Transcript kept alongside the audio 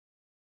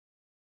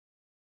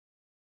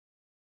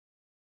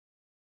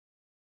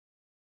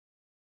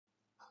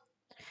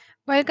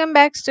Welcome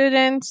back,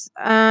 students.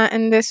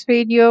 In this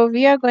video,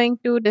 we are going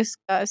to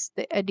discuss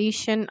the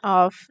addition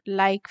of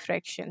like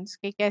fractions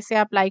कि कैसे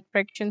आप like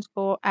fractions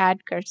को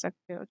add कर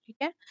सकते हो, ठीक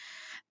है?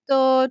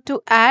 तो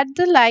to add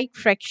the like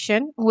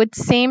fraction with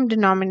same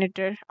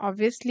denominator,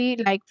 obviously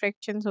like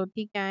fractions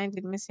होती क्या हैं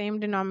जिनमें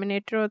same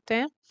denominator होते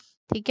हैं,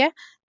 ठीक है?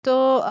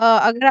 तो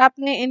अगर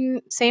आपने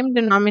इन same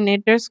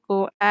denominators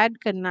को add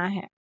करना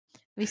है,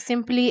 we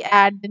simply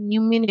add the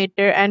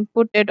numerator and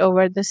put it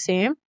over the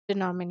same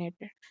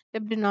denominator.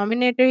 जब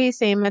डिनोमिनेटर ही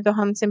सेम है तो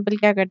हम सिंपल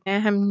क्या करते हैं,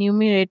 हम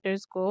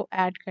न्यूमिनेटर्स को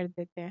ऐड कर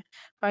देते हैं.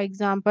 फॉर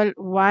एग्जांपल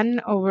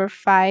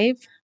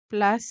 1/5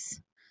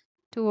 प्लस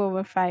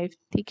 2/5,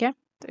 ठीक है?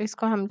 तो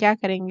इसको हम क्या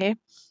करेंगे,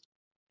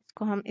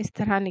 इसको हम इस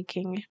तरह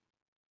लिखेंगे,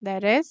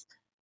 that is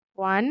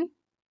 1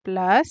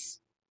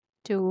 plus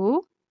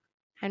 2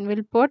 and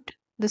we'll put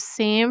the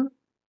same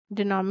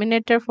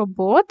denominator for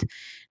both.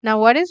 Now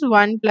what is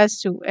 1 plus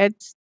 2?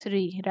 It's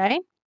 3,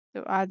 right?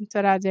 So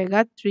answer आ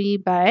जाएगा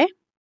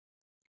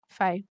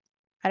 3/5,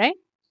 right?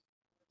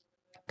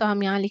 तो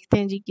हम यहाँ लिखते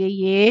हैं जी कि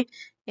ये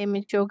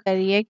इमेज शो कर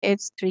रही है कि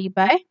it's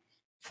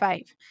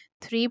 3/5.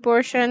 3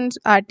 portions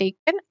are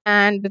taken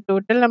and the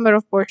total number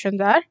of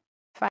portions are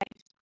 5.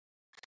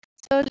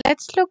 So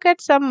let's look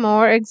at some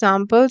more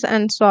examples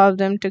and solve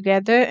them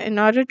together in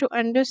order to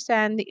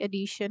understand the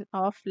addition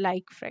of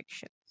like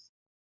fractions.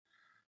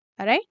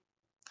 Alright?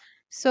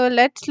 So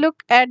let's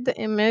look at the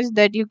image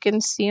that you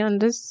can see on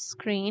the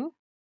screen,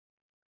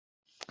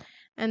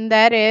 and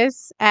that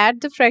is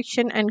add the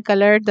fraction and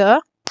color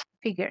the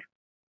figure.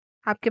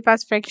 आपके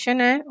पास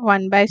fraction है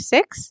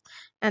 1/6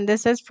 and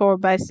this is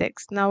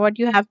 4/6. Now what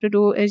you have to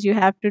do is you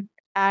have to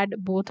add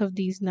both of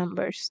these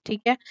numbers.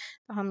 ठीक है,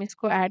 तो हम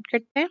इसको add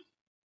करते हैं.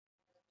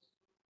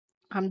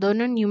 हम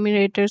दोनों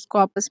न्यूमिनेटर्स को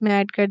आपस में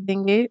ऐड कर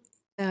देंगे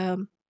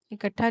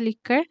इकट्ठा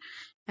लिखकर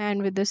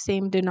and with the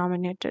same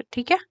denominator.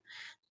 ठीक है,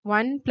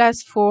 1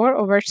 plus 4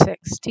 over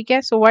 6. ठीक है,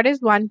 so what is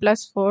 1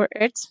 plus 4?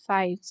 It's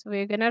 5. So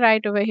we're gonna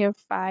write over here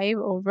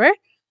 5 over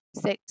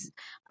 6.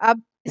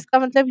 अब इसका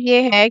मतलब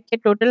ये है कि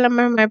total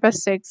number हमारे पास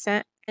 6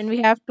 है and we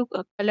have to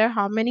color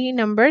how many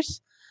numbers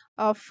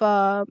of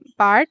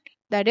part,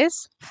 that is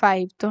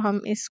 5. तो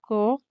हम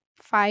इसको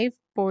 5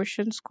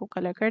 portions को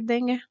color कर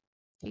देंगे.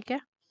 ठीक है,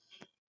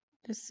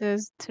 this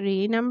is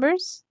 3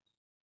 numbers.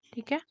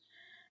 ठीक है,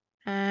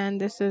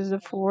 and this is the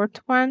 4th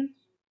one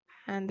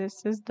and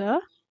this is the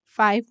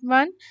 5th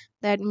one.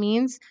 That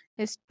means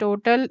इस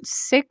total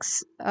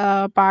 6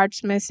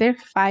 parts में से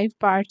 5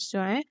 parts जो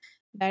हैं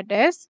that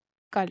is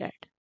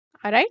colored.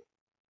 Alright,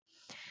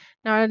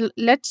 now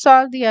let's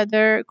solve the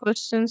other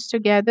questions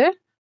together.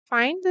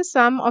 Find the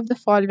sum of the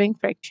following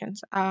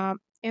fractions.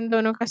 इन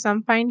दोनों का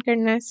sum find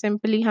करना है.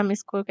 Simply हम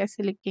इसको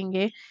कैसे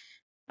लिखेंगे,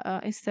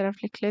 इस तरफ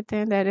लिख लेते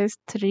हैं, that is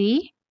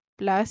 3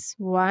 plus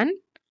 1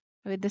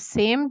 with the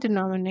same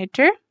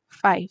denominator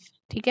 5.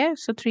 ठीक है,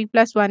 so 3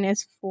 plus 1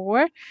 is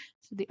 4.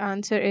 So the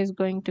answer is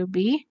going to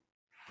be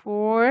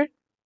 4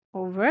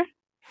 over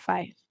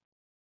 5.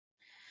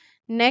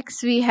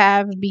 Next we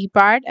have B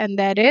part and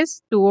that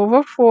is 2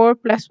 over 4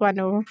 plus 1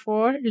 over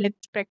 4.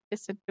 Let's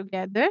practice it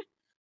together.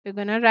 We're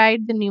gonna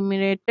write the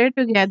numerator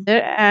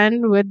together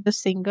and with the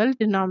single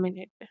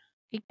denominator.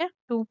 ठीक है,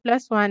 2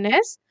 plus 1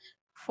 is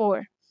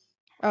 4.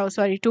 Oh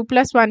sorry, 2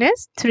 plus 1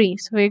 is 3.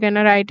 So we're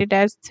gonna write it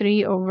as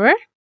 3 over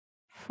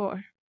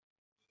 4.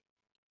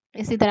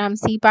 इसी तरह हम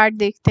C part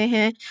देखते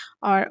हैं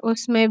और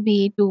उसमें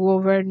भी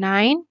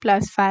 2/9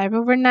 प्लस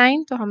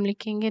 5/9. तो हम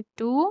लिखेंगे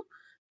 2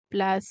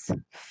 plus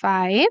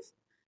 5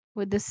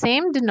 with the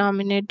same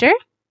denominator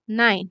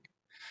 9.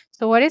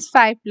 So what is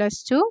 5 plus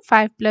 2?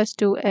 5 plus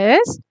 2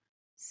 is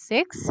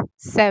 6,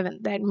 7.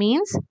 That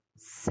means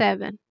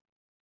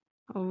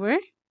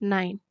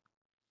 7/9.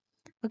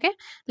 Okay,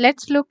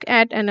 let's look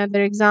at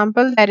another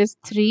example, that is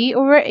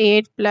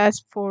 3/8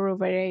 plus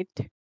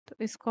 4/8. तो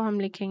इसको हम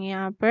लिखेंगे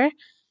यहाँ पर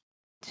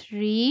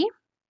 3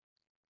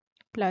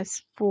 plus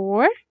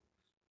 4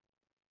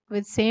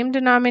 with same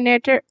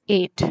denominator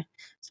 8.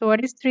 So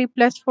what is 3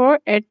 plus 4?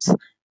 It's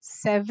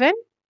 7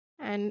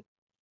 and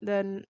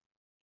the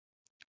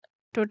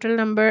total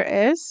number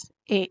is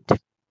 8.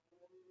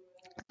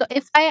 So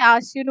if I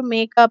ask you to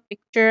make a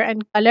picture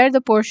and color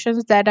the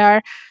portions that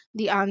are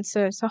the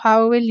answer, so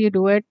how will you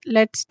do it?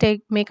 Let's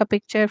make a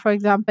picture. For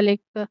example,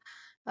 एक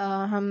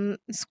हम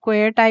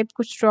square type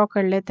कुछ draw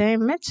कर लेते हैं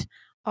image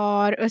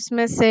और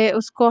उसमें से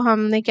उसको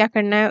हमने क्या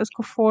करना है,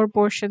 उसको 4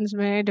 portions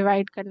में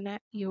divide करना है.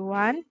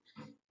 1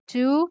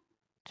 2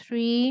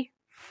 3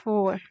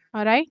 4.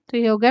 ऑलराइट, तो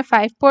ये हो गया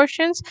 5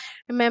 portions.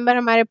 रिमेंबर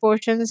हमारे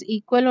portions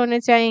equal होने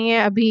चाहिए.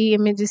 अभी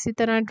image इसी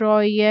तरह draw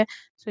हुई है,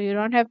 so you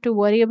don't have to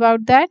worry about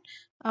that.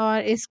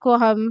 और इसको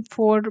हम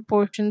 4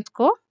 portions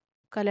को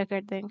color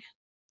कर देंगे.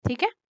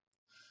 ठीक है,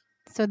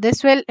 so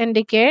this will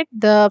indicate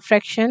the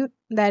fraction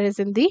that is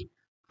in the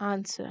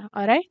answer.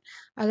 Alright,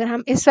 अगर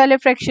हम इस वाले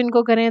fraction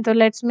को करें तो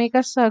let's make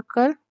a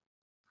circle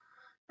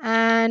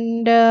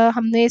and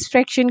हमने इस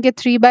फ्रैक्शन के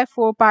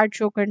 3/4 पार्ट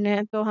शो करने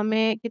हैं. तो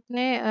हमें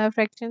कितने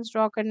फ्रैक्शंस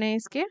ड्रॉ करने हैं,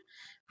 इसके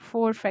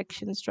 4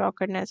 फ्रैक्शंस ड्रॉ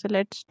करना है. So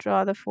let's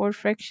draw the 4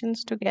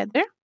 fractions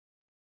together.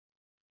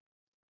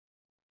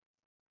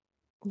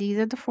 These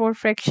are the four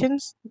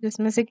fractions.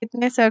 जिसमें से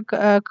कितने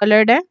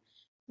colored है?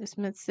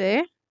 इसमें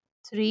से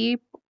three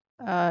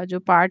जो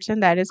parts हैं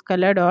that is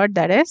colored or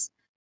that is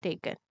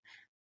taken.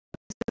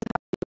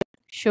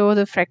 Show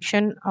the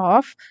fraction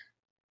of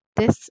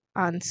this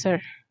answer.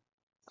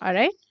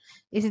 Alright.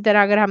 इसी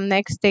तरह अगर हम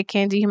नेक्स्ट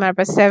देखें जी, हमारे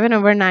पास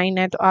 7/9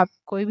 है, तो आप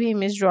कोई भी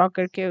इमेज ड्रॉ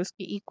करके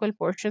उसकी इक्वल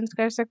पोर्शंस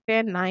कर सकते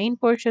हैं। 9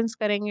 पोर्शंस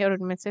करेंगे और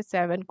उनमें से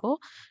 7 को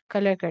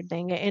कलर कर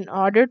देंगे in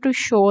order to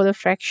show the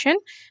fraction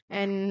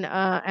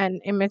an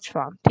image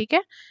form. ठीक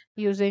है,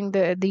 यूजिंग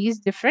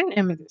दीज डिफरेंट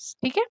इमेजेस।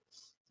 ठीक है,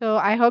 so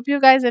I hope you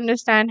guys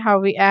understand how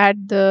we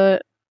add the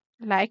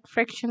like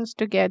fractions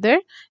together.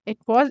 It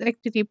was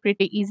actually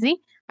pretty easy.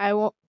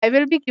 I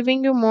will be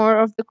giving you more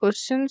of the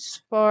questions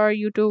for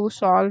you to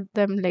solve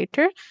them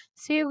later.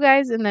 See you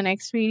guys in the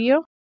next video.